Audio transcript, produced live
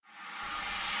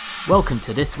Welcome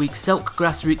to this week's Silk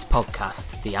Grassroots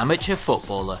podcast, The Amateur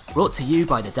Footballer, brought to you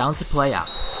by the Down to Play app.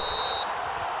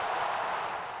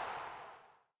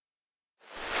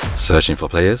 Searching for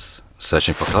players?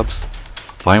 Searching for clubs?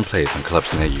 Find players and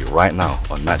clubs near you right now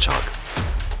on MatchHawk.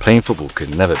 Playing football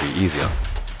could never be easier.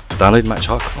 Download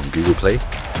MatchHawk on Google Play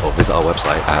or visit our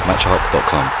website at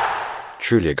matchhawk.com.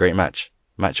 Truly a great match.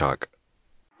 MatchHawk.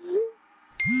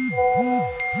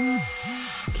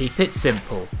 Keep it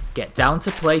simple. Get Down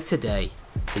to Play today,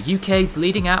 the UK's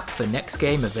leading app for next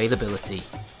game availability.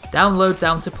 Download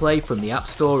Down to Play from the App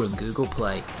Store and Google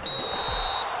Play.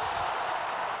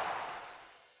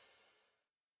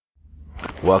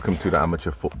 Welcome to the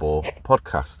Amateur Football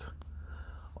Podcast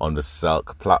on the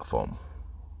Silk platform.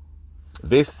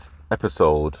 This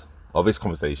episode, or this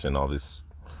conversation, or this,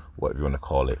 whatever you want to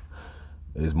call it,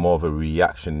 is more of a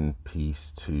reaction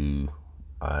piece to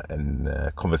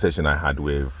a conversation I had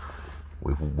with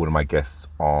one of my guests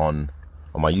on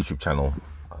my YouTube channel,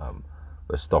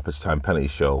 the Stoppage Time Penalty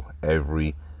Show,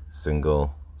 every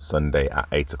single Sunday at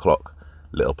 8 o'clock.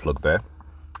 Little plug there.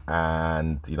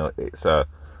 And, you know, it's a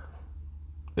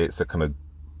kind of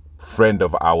friend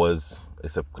of ours.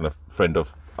 It's a kind of friend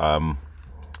of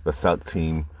the Silk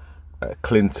team,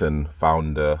 Clinton,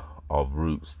 founder of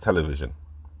Roots Television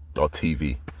or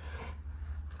TV.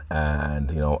 And,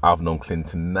 you know, I've known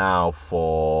Clinton now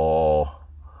for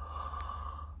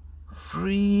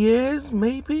 3 years,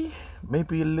 maybe a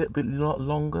little bit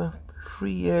longer,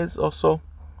 3 years or so.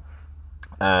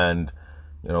 And,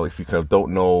 you know, if you kind of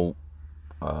don't know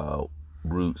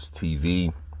Roots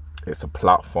TV, it's a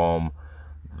platform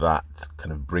that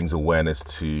kind of brings awareness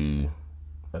to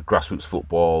grassroots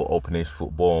football, open age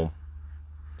football,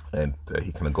 and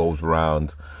he kind of goes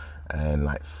around and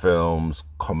like films,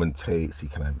 commentates. He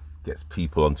kind of gets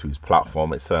people onto his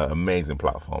platform. It's an amazing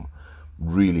platform,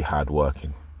 really hard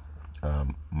working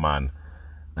man.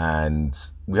 And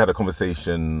we had a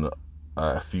conversation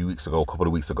a couple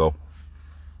of weeks ago,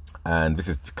 and this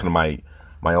is kind of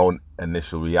my own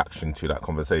initial reaction to that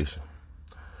conversation.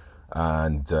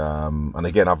 And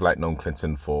again, I've like known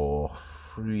Clinton for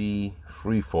 4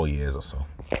 years or so,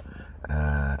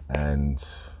 and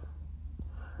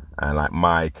like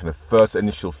my kind of first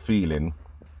initial feeling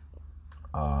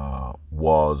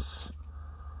was,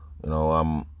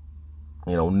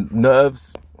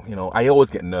 nerves. You know, I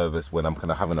always get nervous when I'm kind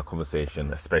of having a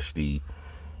conversation, especially,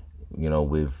 you know,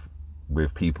 with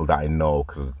people that I know,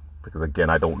 because again,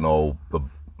 I don't know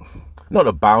not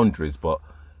the boundaries, but,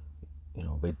 you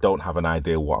know, they don't have an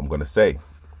idea what I'm going to say.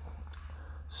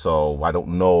 So I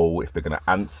don't know if they're going to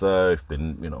answer, if they,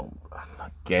 you know,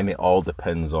 again, it all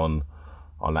depends on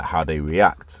like how they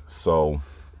react. So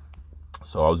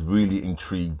I was really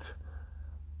intrigued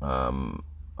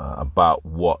about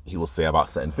what he will say about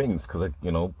certain things, because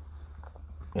you know,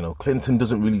 Clinton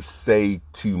doesn't really say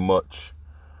too much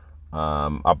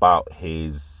about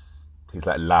his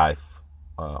like life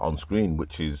on screen,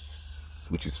 which is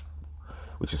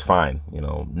fine. You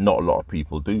know, not a lot of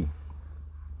people do.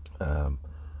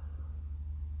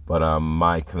 But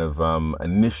my kind of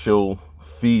initial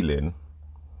feeling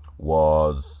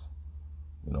was,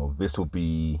 you know, this will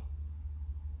be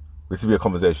a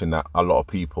conversation that a lot of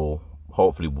people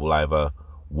hopefully will either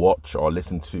watch or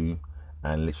listen to,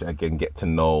 and literally again get to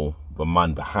know the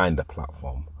man behind the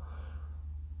platform.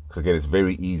 Because again, it's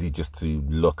very easy just to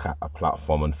look at a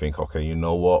platform and think, okay, you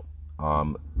know what,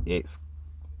 it's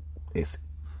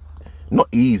not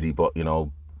easy, but, you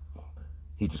know,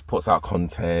 he just puts out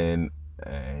content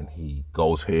and he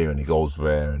goes here and he goes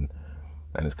there, and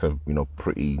it's kind of, you know,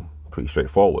 pretty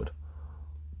straightforward.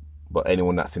 But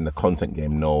anyone that's in the content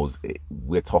game knows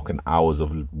we're talking hours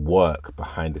of work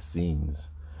behind the scenes.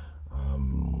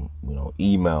 You know,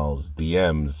 emails,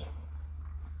 DMs,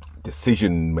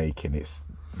 decision making.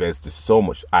 There's just so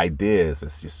much ideas.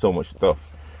 There's just so much stuff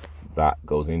that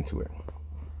goes into it.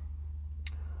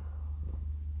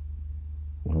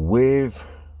 With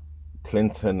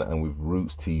Clinton and with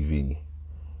Roots TV,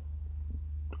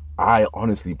 I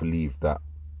honestly believe that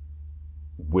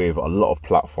with a lot of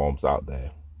platforms out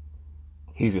there,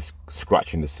 he's just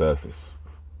scratching the surface.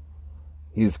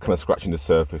 He's kind of scratching the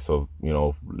surface of, you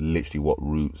know, literally what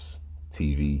Roots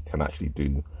TV can actually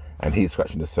do. And he's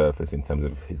scratching the surface in terms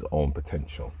of his own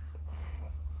potential.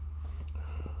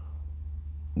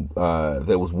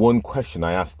 There was one question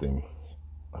I asked him.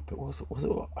 I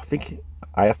think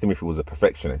I asked him if he was a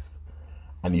perfectionist.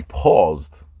 And he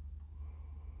paused.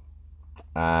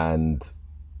 And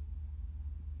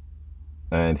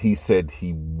he said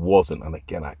he wasn't. And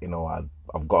again,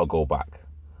 I've got to go back.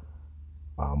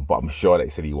 But I'm sure that he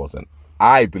said he wasn't.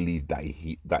 I believe that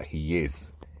he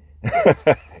is.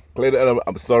 Clinton,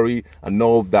 I'm sorry. I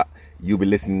know that you'll be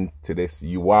listening to this.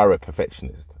 You are a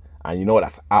perfectionist, and you know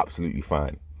that's absolutely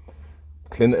fine.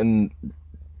 Clinton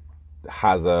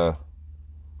has a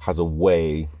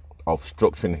way of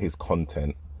structuring his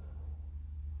content,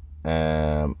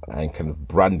 and kind of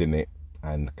branding it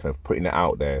and kind of putting it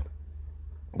out there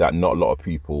that not a lot of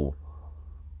people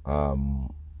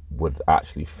would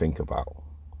actually think about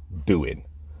doing.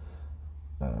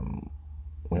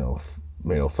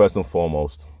 First and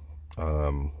foremost,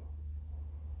 in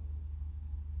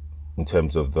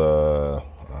terms of the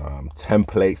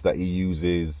templates that he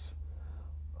uses,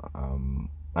 and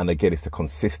again, it's the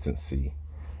consistency,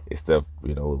 it's the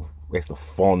it's the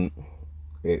font,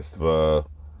 it's the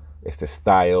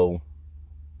style,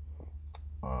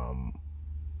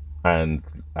 and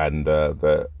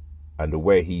the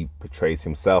way he portrays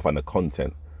himself and the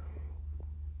content.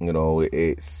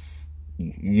 It's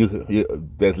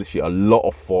there's literally a lot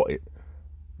of thought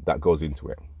that goes into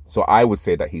it. So I would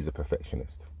say that he's a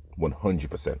perfectionist,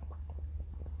 100%.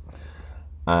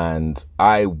 And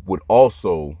I would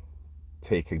also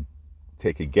take a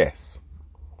guess,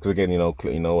 because again,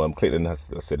 Clinton has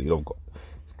said,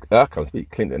 I can't speak.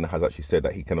 Clinton has actually said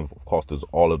that he kind of course does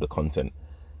all of the content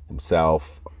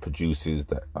himself, produces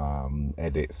the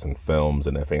edits and films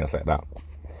and everything else like that.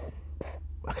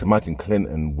 I can imagine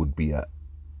Clinton would be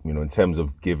in terms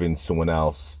of giving someone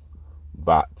else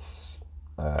that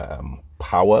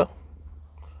power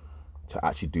to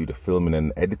actually do the filming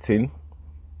and editing.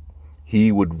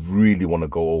 He would really want to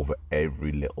go over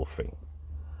every little thing.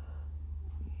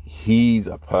 He's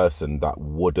a person that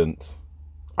wouldn't,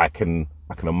 I can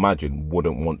imagine,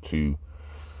 wouldn't want to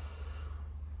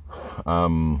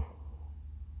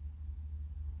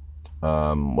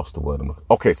what's the word?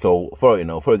 Okay, so for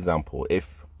example,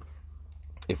 if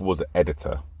it was an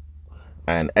editor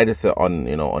on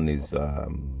his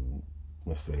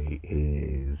let's say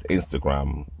his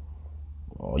Instagram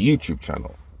or YouTube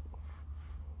channel,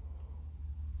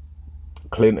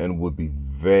 Clinton would be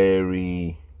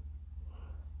very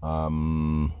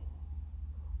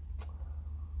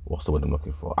what's the word I'm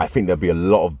looking for? I think there'd be a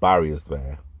lot of barriers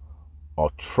there,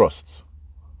 or trust,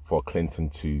 for Clinton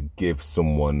to give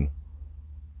someone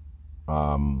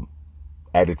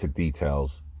edited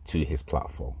details to his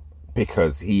platform,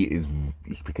 because he's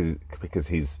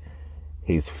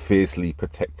fiercely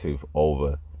protective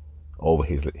over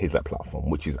his platform,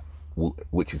 which is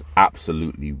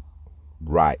absolutely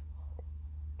right.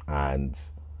 And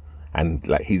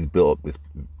like, he's built up this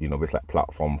this like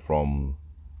platform from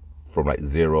like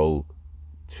zero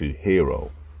to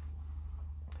hero,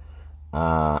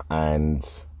 and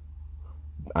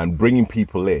bringing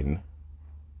people in.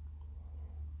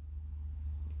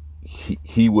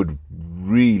 He would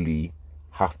really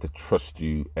have to trust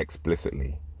you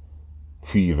explicitly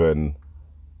to even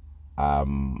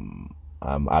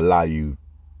allow you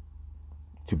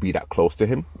to be that close to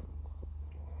him.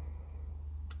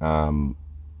 And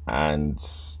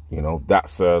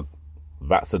that's a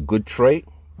good trait,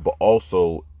 but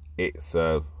also it's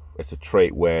a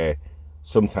trait where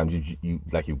sometimes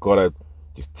you've got to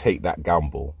just take that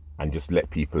gamble and just let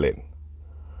people in.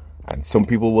 And some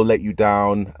people will let you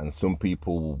down, and some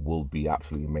people will be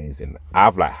absolutely amazing.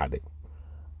 I've had it.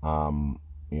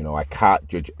 I can't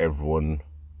judge everyone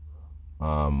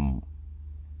the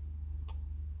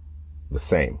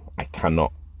same. I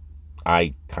cannot.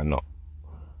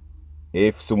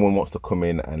 If someone wants to come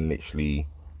in and literally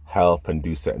help and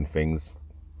do certain things,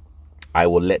 I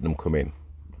will let them come in.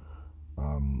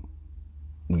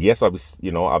 Yes, I'll be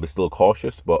still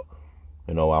cautious, but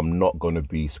I'm not going to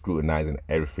be scrutinizing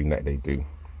everything that they do.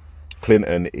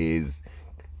 Clinton is,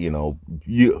 you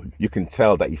can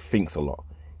tell that he thinks a lot.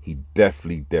 He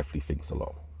definitely thinks a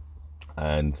lot.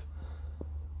 And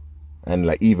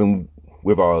like, even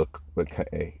with our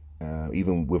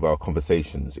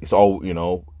conversations, it's all,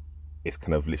 it's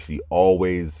kind of literally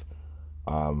always,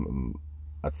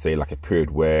 I'd say, like a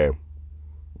period where,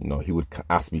 he would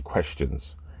ask me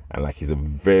questions, and like, he's a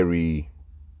very,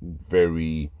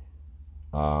 very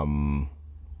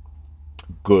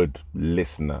good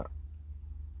listener,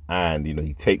 and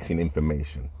he takes in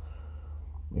information,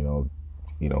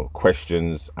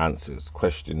 questions, answers,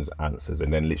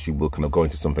 and then literally we'll kind of go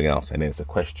into something else, and then it's a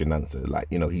question answer. Like,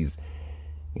 he's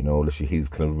literally, he's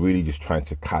kind of really just trying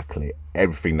to calculate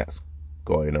everything that's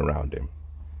going around him.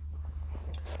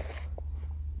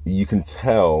 You can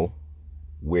tell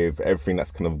with everything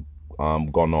that's kind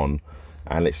of gone on,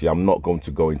 and literally I'm not going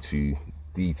to go into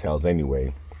details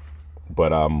anyway, but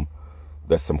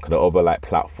there's some kind of other like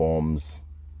platforms,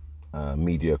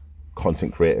 media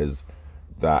content creators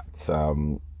that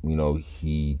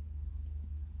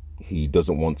he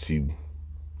doesn't want to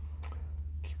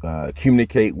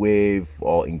communicate with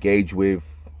or engage with.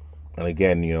 And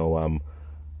again, I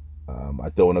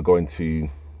don't want to go into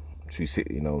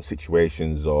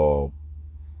situations or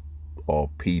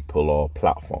people or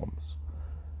platforms.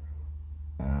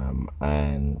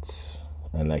 And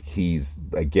like he's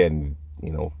again,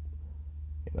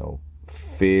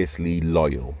 fiercely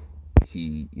loyal.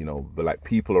 He, the like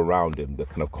people around him, the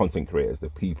kind of content creators, the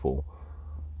people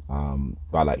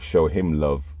that like show him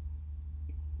love,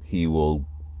 he will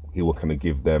kind of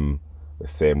give them the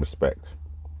same respect.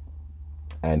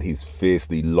 And he's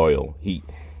fiercely loyal.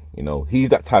 He's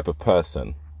that type of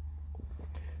person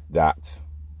that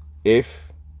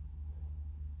if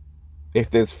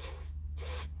there's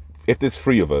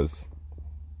three of us,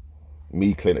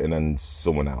 me, Clinton, and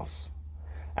someone else,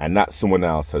 and that someone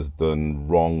else has done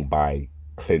wrong by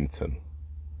Clinton,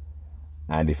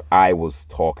 and if I was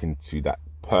talking to that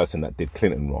person that did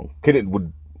Clinton wrong, Clinton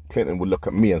would look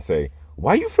at me and say,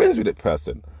 why are you friends with that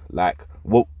person? Like,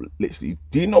 well, literally,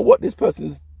 do you know what this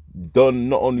person's done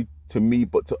not only to me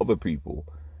but to other people,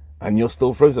 and you're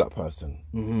still friends with that person?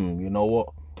 You know what,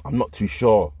 I'm not too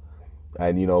sure.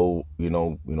 And he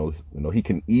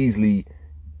can easily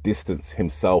distance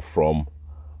himself from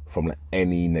like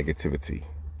any negativity,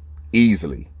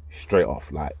 easily, straight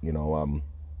off. Like,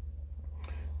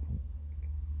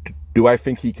 do I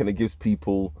think he kind of gives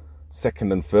people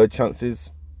second and third chances,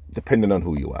 depending on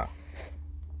who you are?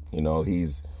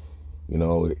 He's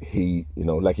he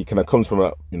kind of comes from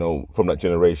that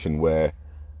generation where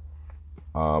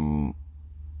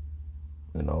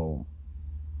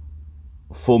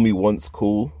fool me once,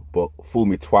 cool, but fool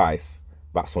me twice,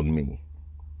 that's on me.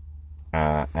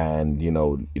 And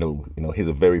he's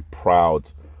a very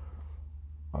proud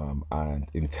and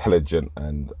intelligent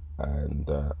and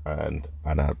an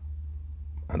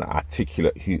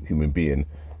articulate human being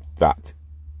that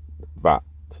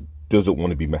doesn't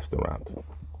want to be messed around.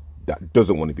 That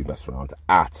doesn't want to be messed around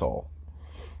at all.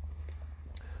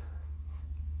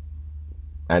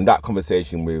 And that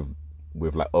conversation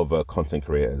with like other content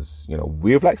creators,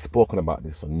 we've like spoken about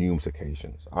this on numerous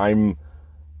occasions.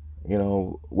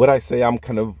 Would I say I'm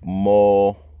kind of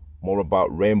more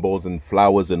about rainbows and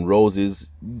flowers and roses?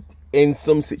 In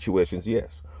some situations,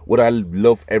 yes. Would I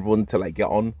love everyone to like get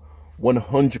on?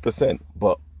 100%.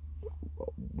 But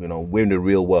we're in the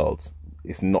real world.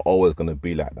 It's not always going to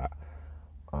be like that.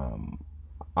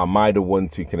 Am I the one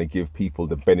to kind of give people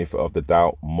the benefit of the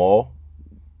doubt more?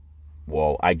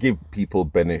 Well, I give people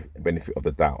benefit of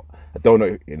the doubt. I don't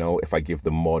know, if I give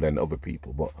them more than other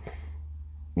people, but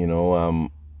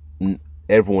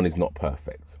everyone is not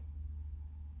perfect.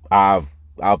 I've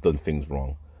done things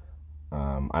wrong,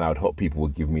 and I would hope people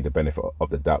would give me the benefit of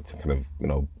the doubt to kind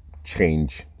of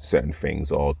change certain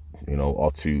things, or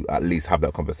to at least have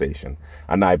that conversation.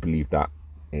 And I believe that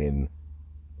in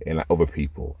like other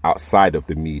people outside of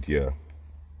the media,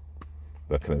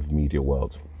 the kind of media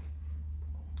world.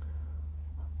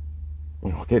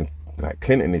 Again, like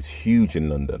Clinton is huge in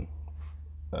London,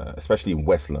 especially in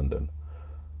West London,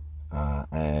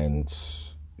 and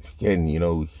again,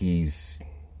 he's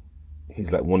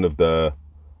like one of the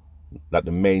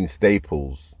main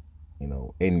staples,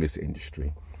 in this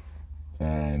industry.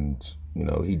 And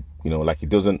he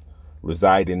doesn't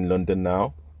reside in London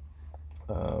now.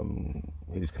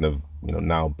 He's kind of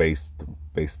now based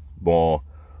more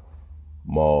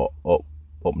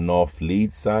up north,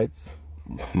 Leeds sides,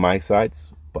 my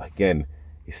sides. But again,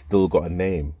 he's still got a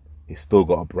name, he's still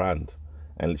got a brand.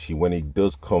 And literally, when he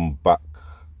does come back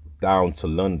down to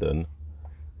London,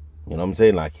 what I'm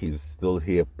saying, like, he's still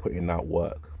here putting out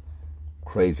work,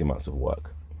 crazy amounts of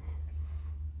work.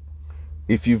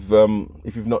 If you've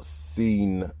not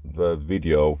seen the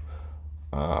video,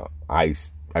 I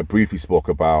briefly spoke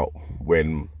about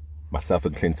when myself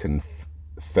and Clinton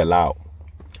fell out,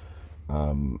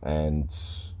 and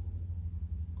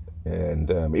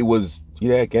it was,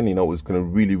 again, it was kind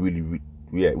of really,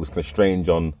 it was kind of strange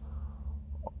on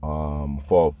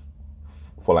for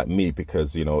like me,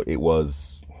 because it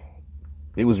was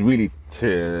really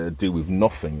to do with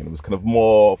nothing, and it was kind of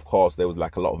more, of course, there was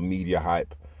like a lot of media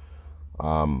hype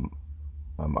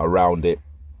around it,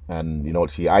 and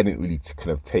actually I didn't really kind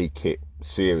of take it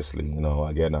seriously.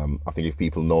 Again, I think if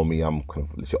people know me, I'm kind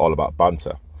of literally all about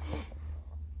banter.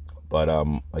 But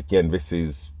again, this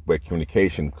is where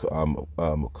communication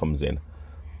comes in.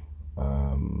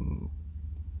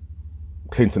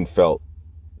 Clinton felt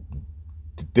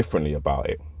differently about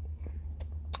it,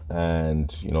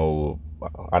 and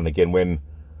and again, when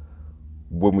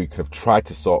we kind of tried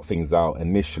to sort things out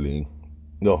initially,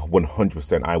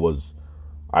 100%,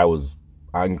 I was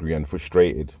angry and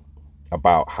frustrated,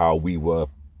 about how we were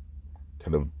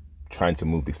kind of trying to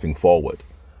move this thing forward.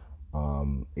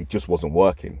 It just wasn't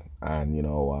working, and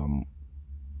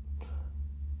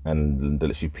and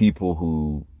literally people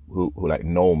who like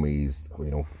know me is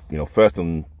first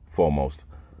and foremost,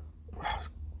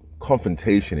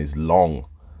 confrontation is long.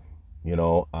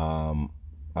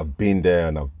 I've been there,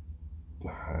 and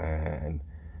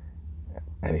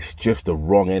it's just the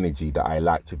wrong energy that I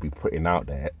like to be putting out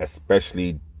there,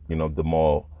 especially the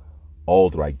more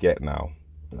older I get now.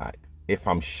 Like, if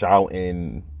I'm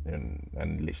shouting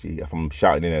and literally if I'm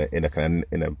shouting in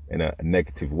a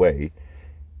negative way,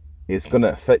 it's gonna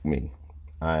affect me.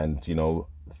 And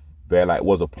there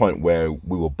was a point where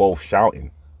we were both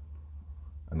shouting,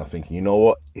 and I'm thinking, you know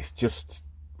what, it's just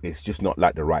not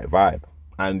like the right vibe.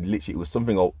 And literally it was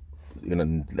something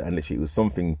it was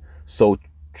something so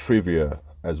trivial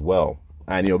as well.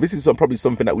 And this is probably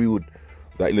something that we will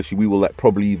like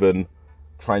probably even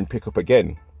try and pick up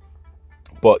again.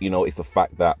 But it's the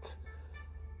fact that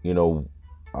we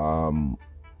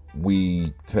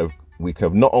kind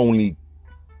of not only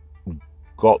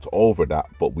got over that,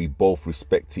 but we both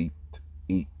respect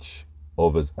each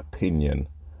other's opinion,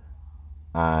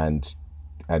 and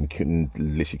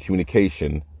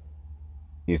communication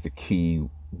is the key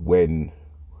when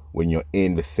you're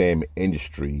in the same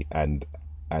industry, and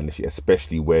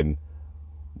especially when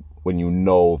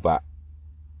that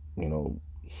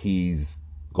he's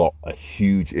got a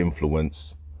huge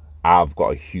influence, I've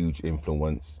got a huge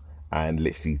influence, and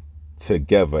literally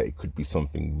together it could be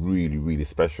something really, really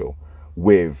special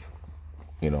with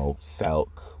Selk,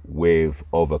 with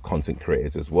other content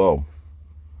creators as well.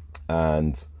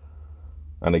 And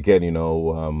again,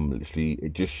 literally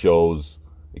it just shows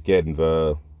again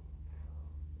the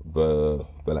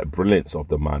like brilliance of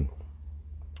the man,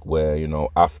 where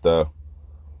after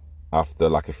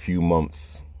like a few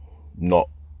months not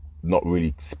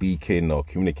really speaking or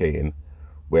communicating,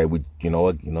 where we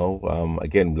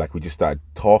again, like, we just started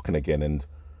talking again, and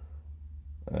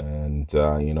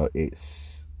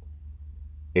it's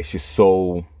just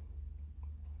so,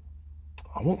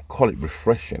 I won't call it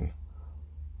refreshing,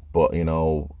 but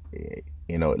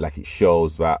like, it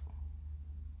shows that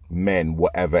men,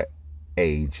 whatever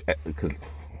age, because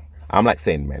I'm like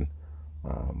saying men,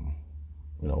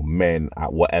 men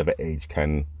at whatever age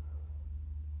can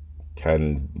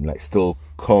like still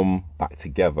come back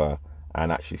together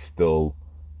and actually still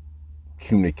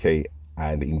communicate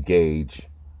and engage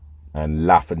and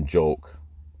laugh and joke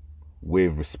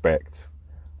with respect,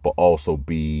 but also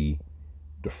be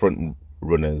the front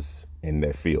runners in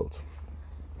their field.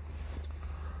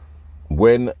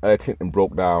 When Clinton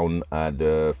broke down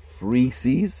the 3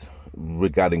 C's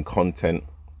regarding content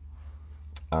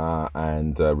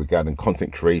and regarding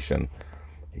content creation,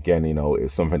 again,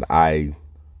 it's something that I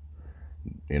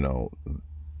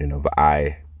that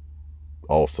I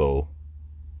also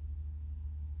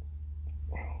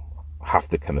have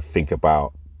to kind of think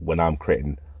about when I'm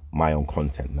creating my own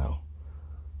content now.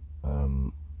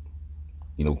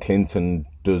 Clinton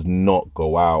does not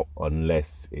go out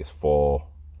unless it's for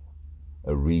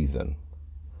a reason.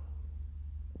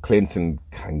 Clinton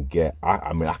can get,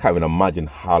 I mean, I can't even imagine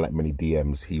how like many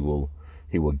DMs he will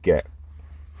get.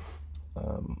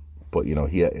 But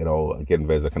here, again,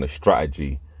 there's a kind of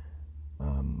strategy,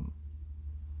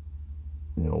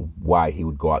 why he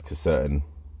would go out to certain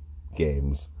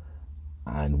games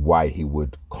and why he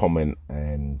would comment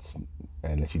and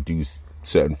actually do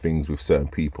certain things with certain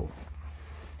people.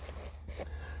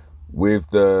 With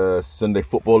the Sunday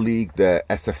Football League, the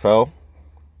SFL,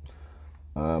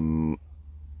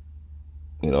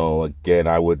 again,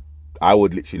 I would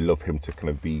literally love him to kind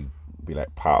of be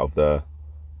like part of the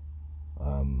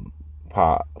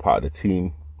part of the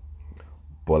team,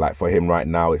 but like for him right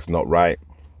now, it's not right.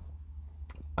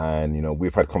 And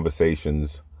we've had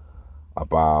conversations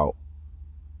about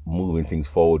moving things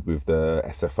forward with the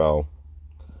SFL,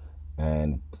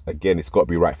 and again, it's got to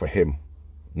be right for him.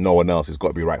 No one else. It's got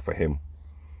to be right for him.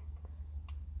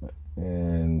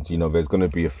 And there's going to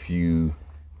be a few,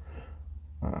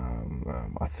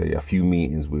 I'd say a few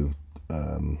meetings with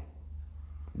the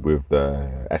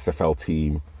SFL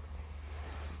team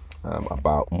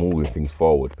about moving things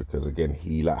forward, because again,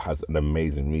 he like has an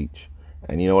amazing reach,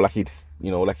 and he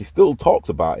still talks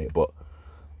about it, but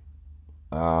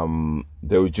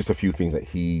there were just a few things that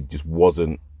he just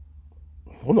wasn't,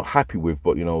 well, not happy with,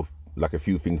 but like a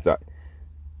few things that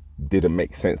didn't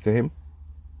make sense to him,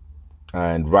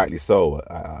 and rightly so.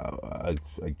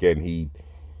 Again, he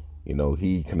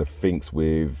kind of thinks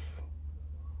with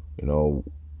the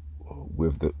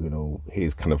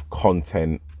his kind of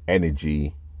content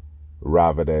energy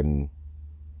rather than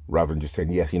rather than just saying,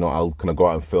 yes, I'll kind of go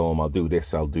out and film, I'll do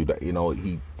this, I'll do that.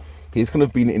 He's kind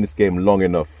of been in this game long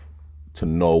enough to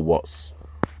know what's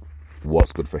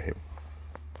good for him.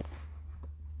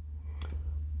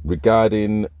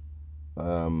 Regarding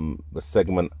the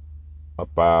segment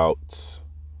about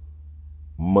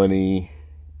money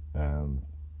and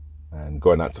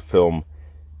going out to film,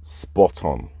 spot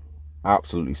on,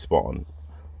 absolutely spot on.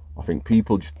 I think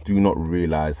people just do not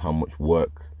realize how much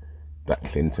work that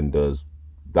Clinton does,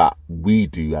 that we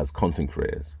do as content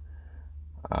creators.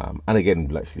 And again,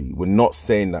 actually, we're not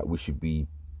saying that we should be,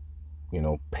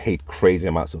 paid crazy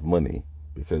amounts of money,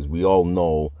 because we all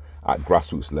know at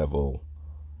grassroots level,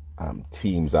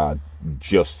 teams are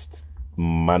just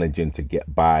managing to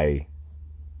get by,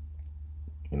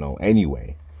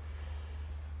 anyway.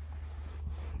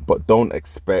 But don't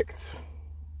expect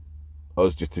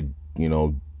us just to,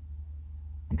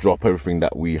 drop everything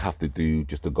that we have to do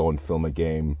just to go and film a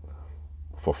game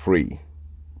for free.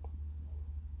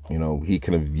 He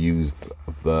kind of used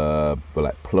the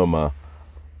like plumber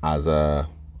as an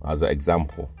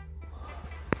example.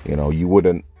 You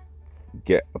wouldn't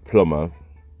get a plumber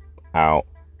out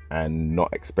and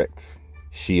not expect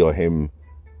she or him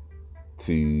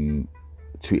to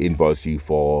invoice you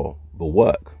for the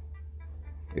work.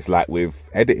 It's like with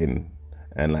editing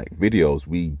and like videos,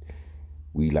 we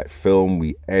like film,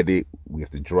 we edit, we have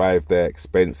to drive there,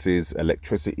 expenses,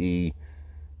 electricity.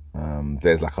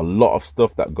 There's like a lot of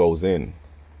stuff that goes in,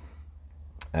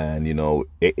 and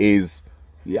it is,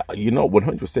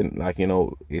 100%. Like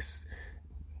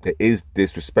it is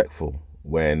disrespectful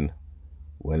when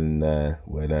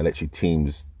literally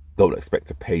teams don't expect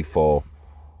to pay for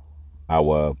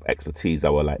our expertise,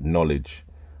 our like knowledge,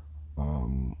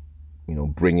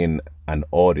 bringing an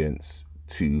audience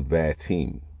to their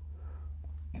team.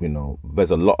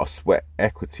 There's a lot of sweat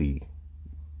equity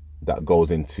that goes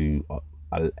into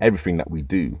everything that we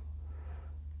do,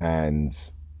 and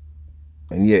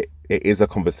yet it is a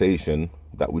conversation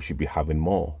that we should be having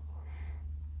more.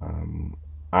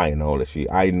 I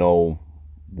know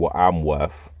what I'm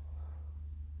worth.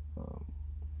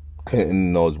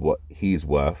 Clinton knows what he's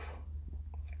worth,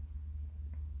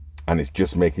 and it's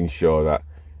just making sure that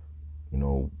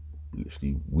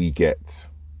literally we get,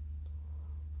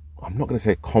 I'm not going to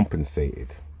say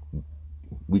compensated,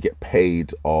 we get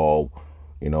paid, or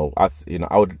I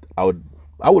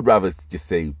would rather just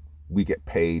say we get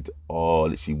paid, or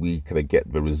literally we kind of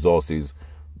get the resources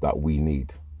that we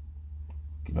need.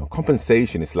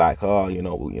 Compensation is like,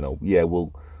 yeah,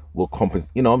 we'll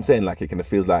compensate. I'm saying, like, it kind of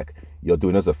feels like you're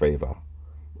doing us a favor.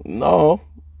 No,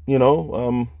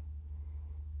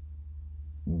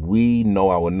 we know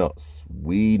our nuts.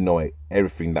 We know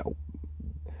everything that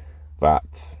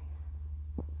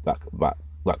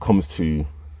comes to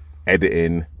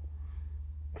editing,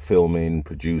 filming,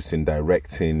 producing,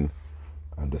 directing,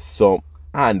 and there's so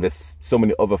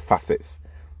many other facets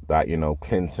that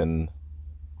Clinton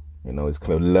is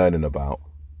kind of learning about,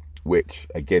 which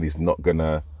again is not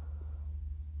gonna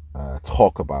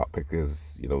talk about,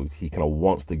 because he kind of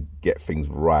wants to get things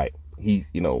right. He's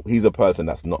a person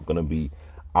that's not gonna be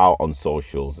out on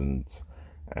socials and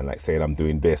like saying I'm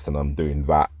doing this and I'm doing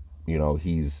that.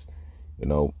 He's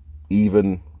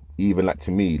even like,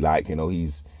 to me, like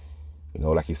he's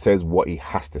like he says what he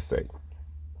has to say.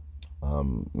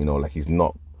 Like he's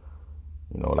not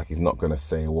gonna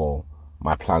say, well,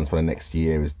 my plans for the next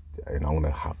year is I'm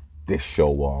gonna have this show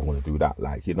or I'm gonna do that.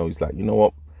 Like he's like,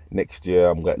 what, next year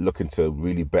I'm looking to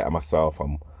really better myself.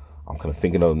 I'm kind of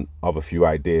thinking of a few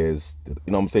ideas.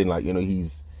 What I'm saying? Like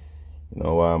he's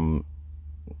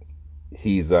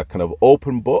a kind of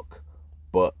open book,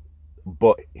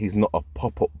 but he's not a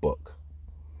pop-up book,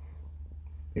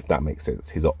 if that makes sense.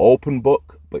 He's an open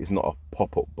book, but he's not a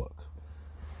pop-up book.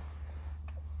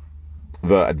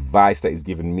 The advice that he's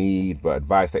given me, the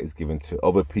advice that he's given to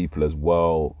other people as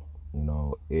well,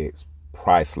 it's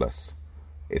priceless.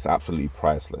 It's absolutely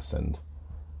priceless. And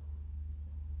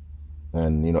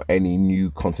any new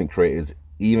content creators,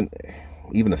 even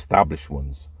established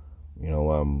ones,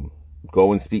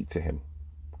 go and speak to him.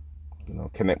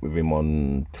 Connect with him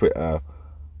on Twitter,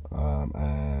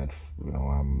 and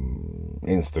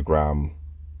Instagram.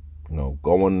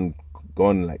 Go on,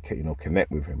 like,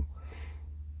 connect with him.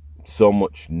 So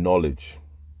much knowledge,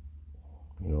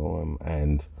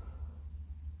 and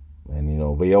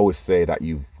they always say that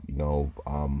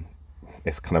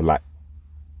it's kind of like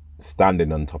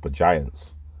standing on top of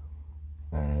giants,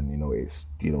 and it's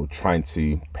trying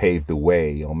to pave the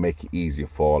way or make it easier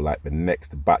for like the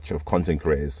next batch of content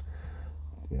creators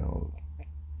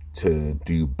to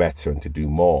do better and to do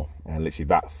more. And literally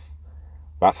that's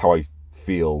how I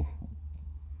feel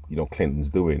Clinton's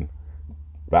doing,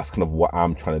 that's kind of what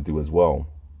I'm trying to do as well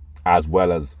as,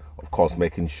 of course,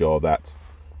 making sure that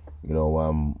we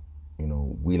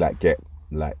get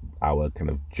our kind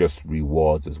of just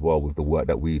rewards as well with the work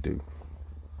that we do.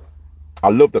 I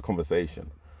love the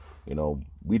conversation.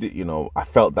 We did. I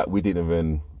felt that we didn't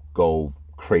even go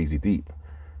crazy deep.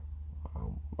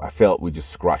 I felt we just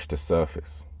scratched the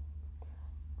surface.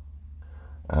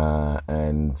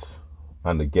 And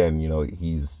again,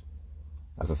 he's,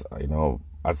 as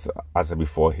I said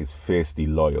before, he's fiercely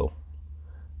loyal.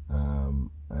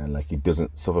 And he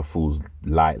doesn't suffer fools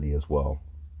lightly as well.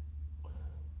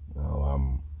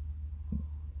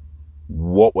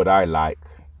 What would I like,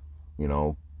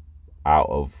 out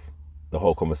of the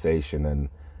whole conversation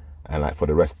and for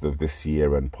the rest of this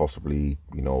year and possibly,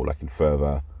 in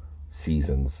further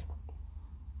seasons?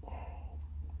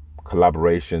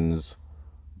 Collaborations,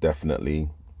 definitely.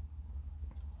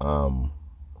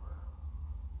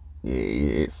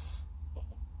 It's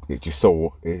just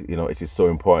so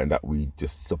important that we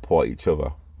just support each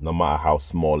other, no matter how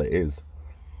small it is.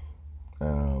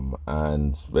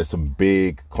 And there's some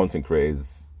big content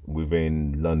creators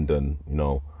within London,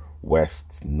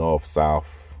 west, north, south.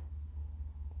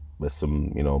 There's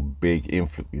some, big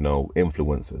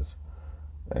influencers,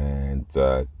 and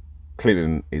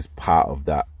Clinton is part of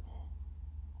that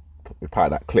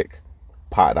clique,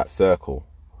 part of that circle.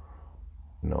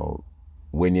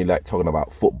 When you're talking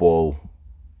about football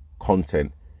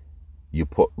content, you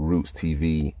put Roots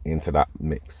TV into that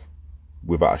mix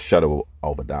without a shadow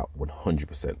of a doubt,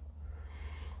 100%.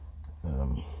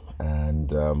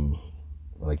 And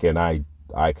again, I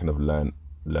kind of learned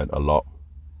a lot.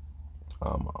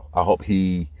 I hope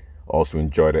he also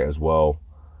enjoyed it as well.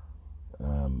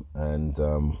 And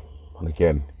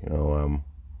again,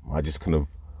 I just kind of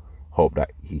hope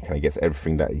that he kind of gets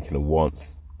everything that he kind of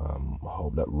wants. I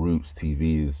hope that Roots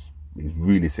TV is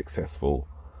really successful.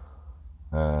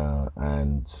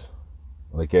 And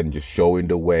again, just showing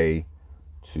the way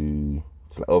to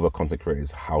other content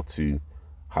creators how to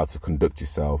conduct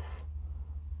yourself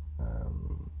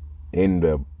in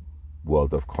the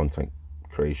world of content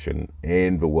creation,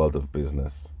 in the world of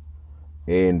business,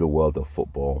 in the world of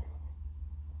football.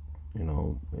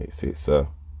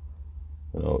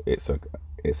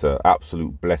 It's a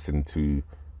absolute blessing to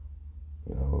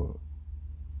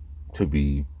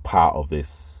be part of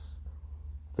this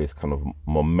kind of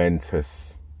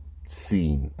momentous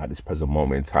scene at this present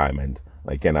moment in time. And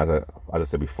again, as I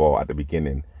said before at the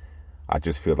beginning, I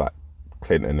just feel like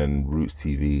Clinton and Roots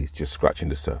TV is just scratching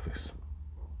the surface.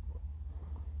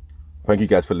 Thank you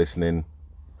guys for listening.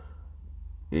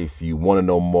 If you want to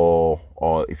know more,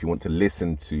 or if you want to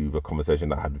listen to the conversation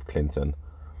that I had with Clinton,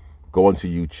 go onto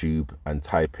YouTube and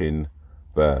type in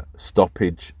the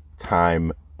Stoppage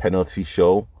Time Penalty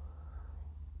Show,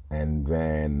 and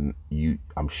then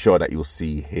I'm sure that you'll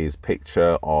see his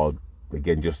picture, or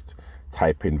again, just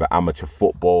type in the Amateur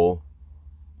Football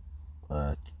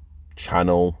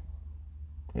channel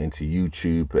into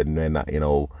YouTube, and then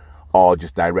or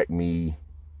just direct me,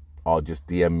 or just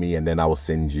DM me, and then I will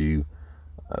send you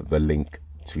the link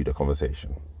to the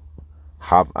conversation.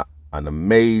 Have an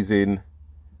amazing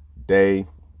day,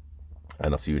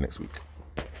 and I'll see you next week.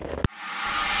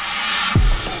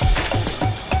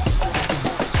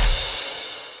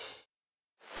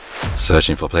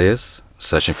 Searching for players?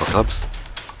 Searching for clubs?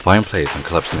 Find players and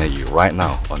clubs near you right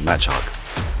now on MatchHawk.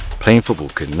 Playing football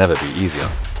could never be easier.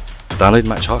 Download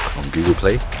MatchHawk on Google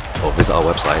Play or visit our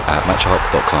website at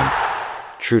matchhawk.com.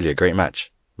 Truly a great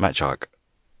match. MatchHawk.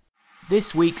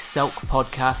 This week's Selk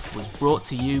podcast was brought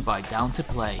to you by Down to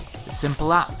Play, the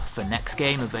simple app for next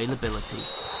game availability.